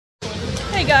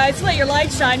Hey guys, let your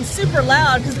light shine super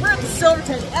loud because we're at the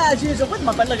Silverton as usual with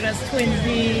my butt. Look at us,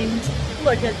 Twinsy.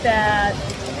 Look at that.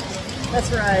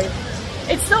 That's right.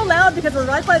 It's so loud because we're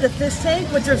right by the fish tank,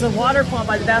 which there's a waterfall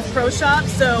by the Bass Pro Shop.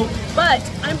 So, but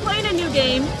I'm playing a new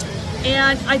game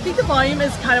and I think the volume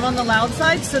is kind of on the loud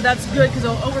side, so that's good because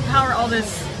it'll overpower all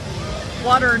this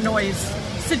water noise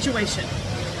situation.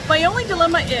 My only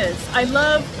dilemma is I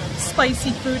love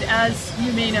spicy food, as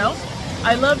you may know.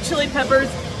 I love chili peppers.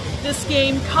 This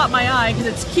game caught my eye because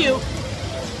it's cute,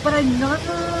 but I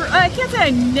can't say I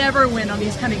never win on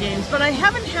these kind of games, but I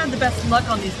haven't had the best luck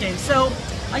on these games. So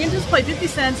I can just play 50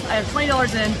 cents, I have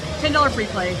 $20 in, $10 free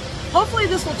play. Hopefully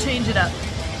this will change it up.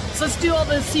 So let's do all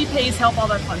the CPAs, help, all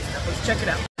that fun stuff. Let's check it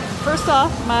out. First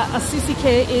off, my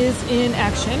CCK is in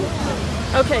action.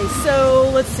 Okay, so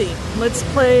let's see. Let's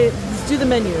do the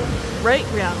menu, right?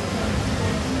 Yeah.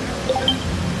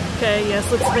 Okay,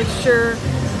 yes, let's make sure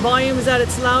volume is at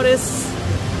its loudest.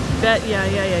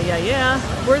 Yeah.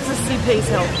 Where's the CPAs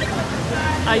help?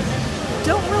 I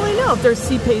don't really know if there's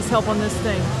CPAs help on this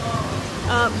thing.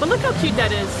 But look how cute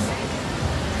that is.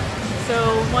 So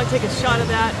I want to take a shot of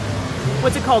that.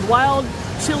 What's it called? Wild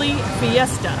Chili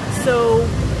Fiesta. So,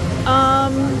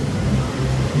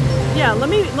 yeah, let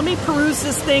me peruse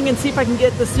this thing and see if I can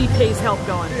get the CPAs help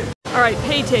going. All right,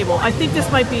 pay table. I think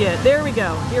this might be it. There we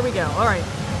go. Here we go. All right.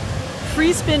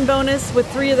 Free spin bonus with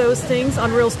 3 of those things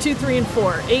on reels 2, 3, and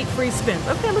 4. 8 free spins.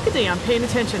 Okay, look at me. I'm paying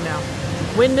attention now.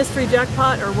 Win mystery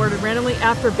jackpot or awarded randomly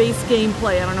after base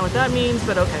gameplay. I don't know what that means,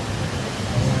 but okay.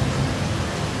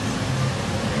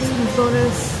 Spin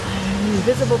bonus.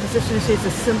 Invisible position initiates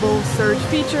a symbol surge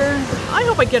feature. I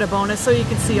hope I get a bonus so you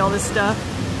can see all this stuff.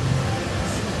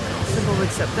 Symbol would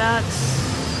accept that.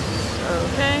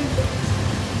 Okay.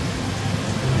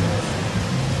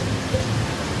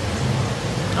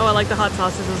 Oh, I like the hot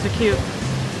sauces. Those are cute.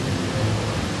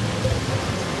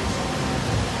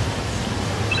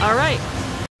 All right.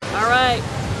 All right.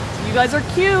 You guys are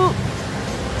cute.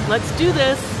 Let's do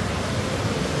this.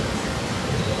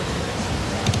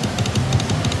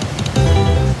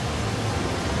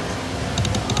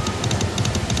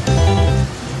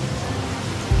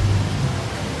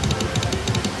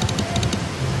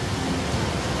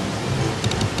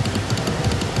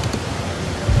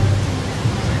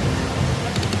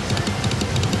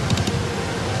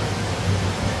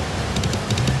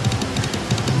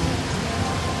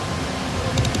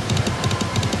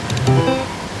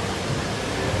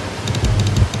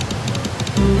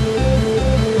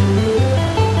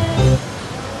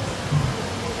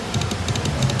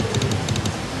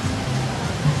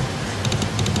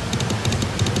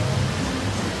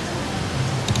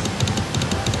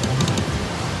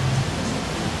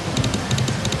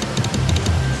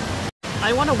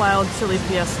 I want a wild chili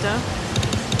fiesta.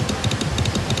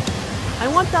 I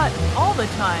want that all the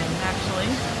time, actually.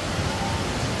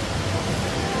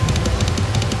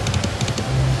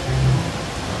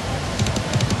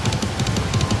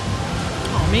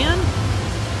 Oh man.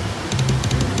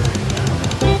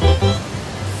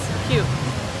 So cute.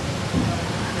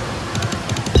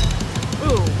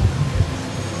 Ooh.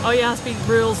 Oh yeah, speak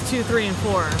reels 2, 3, and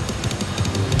 4.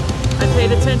 I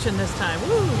paid attention this time.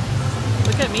 Woo!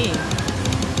 Look at me.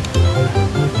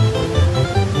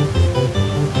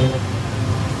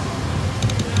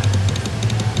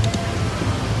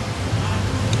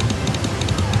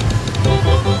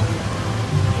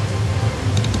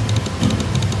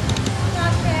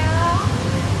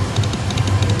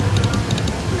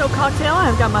 No cocktail,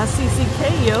 I've got my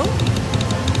CCK, yo.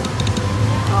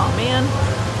 Oh man.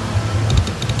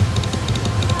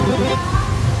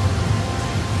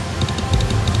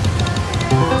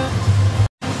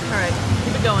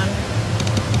 Going.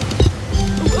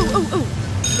 Ooh.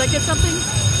 Did I get something?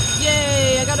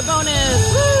 Yay, I got a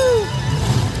bonus. Woo!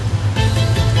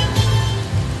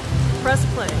 Press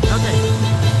play. Okay.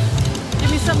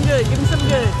 Give me something good. Give me something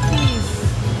good. Please.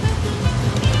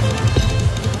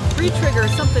 Free trigger or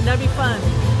something. That'd be fun.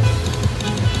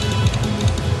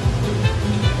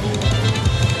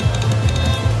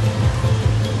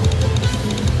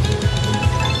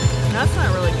 That's not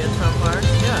really good so far.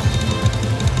 Yeah.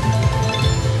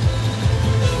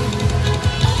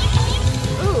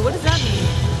 What does that mean?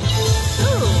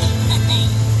 Ooh.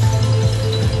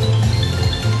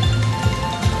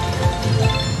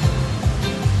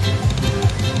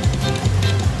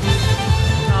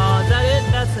 Oh, is that it?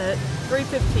 That's it.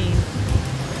 315.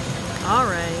 All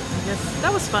right. I guess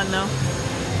that was fun though.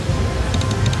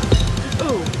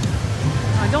 Ooh.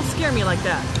 Oh, don't scare me like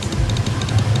that.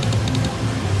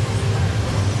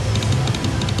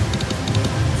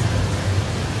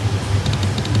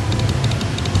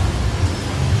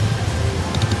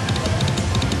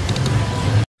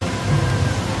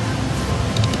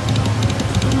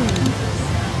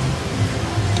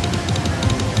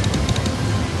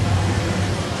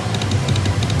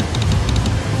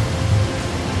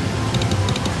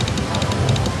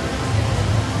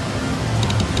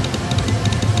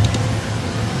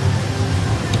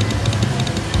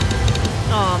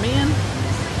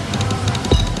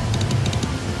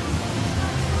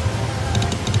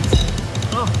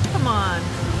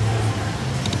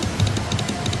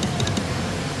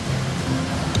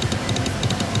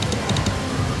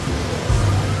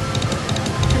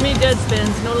 dead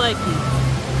spins, no likey.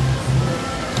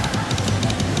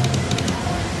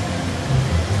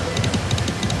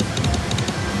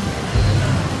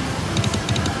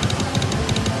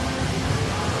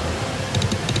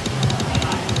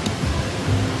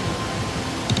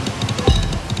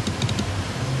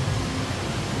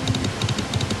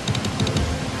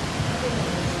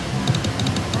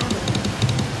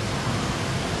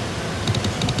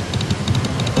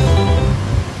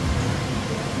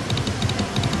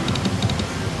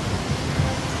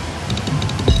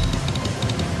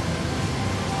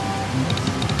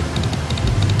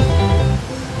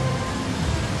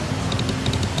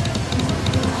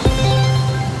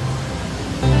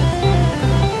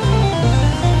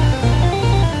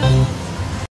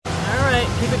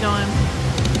 Keep it going.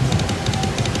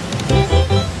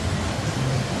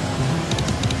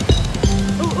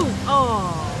 Ooh, ooh,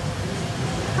 oh.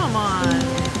 Come on.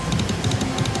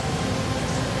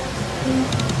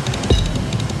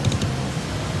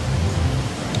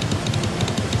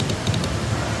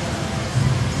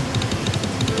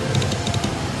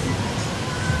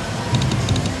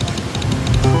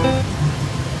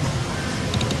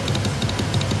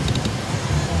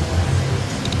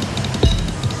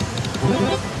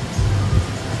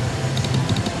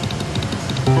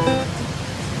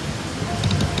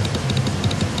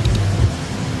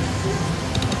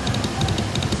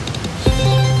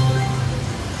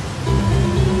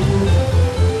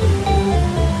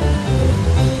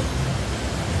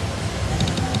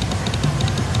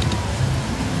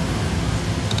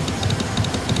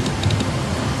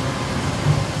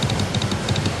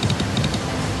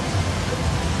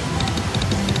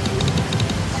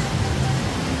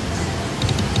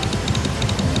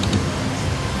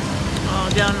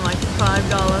 Down to like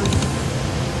 $5.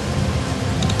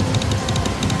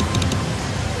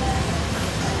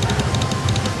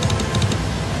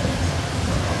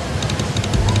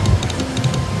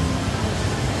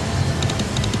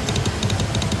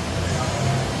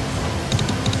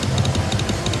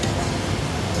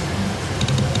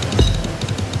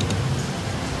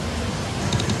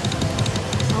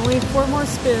 Only 4 more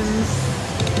spins.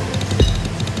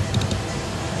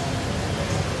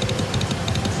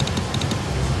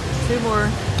 Two more.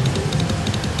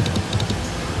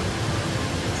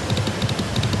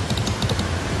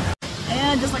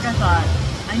 And just like I thought,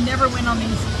 I never win on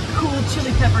these cool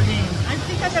chili pepper games. I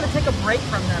think I gotta take a break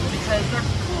from them because they're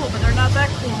cool, but they're not that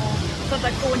cool. It's not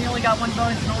that cool when you only got 1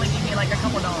 bonus and only give me like a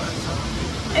couple dollars. So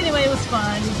anyway, it was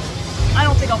fun. I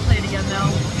don't think I'll play it again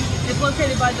though. It's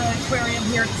located by the aquarium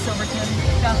here at Silverton,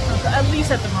 at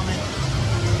least at the moment.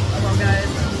 Oh well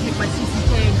guys, I'll take my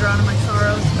CCK and drown in my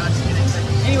sorrows. No, just kidding.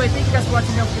 Anyway, thank you guys for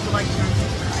watching. Don't forget to like, share, and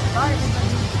subscribe. Bye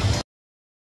everybody.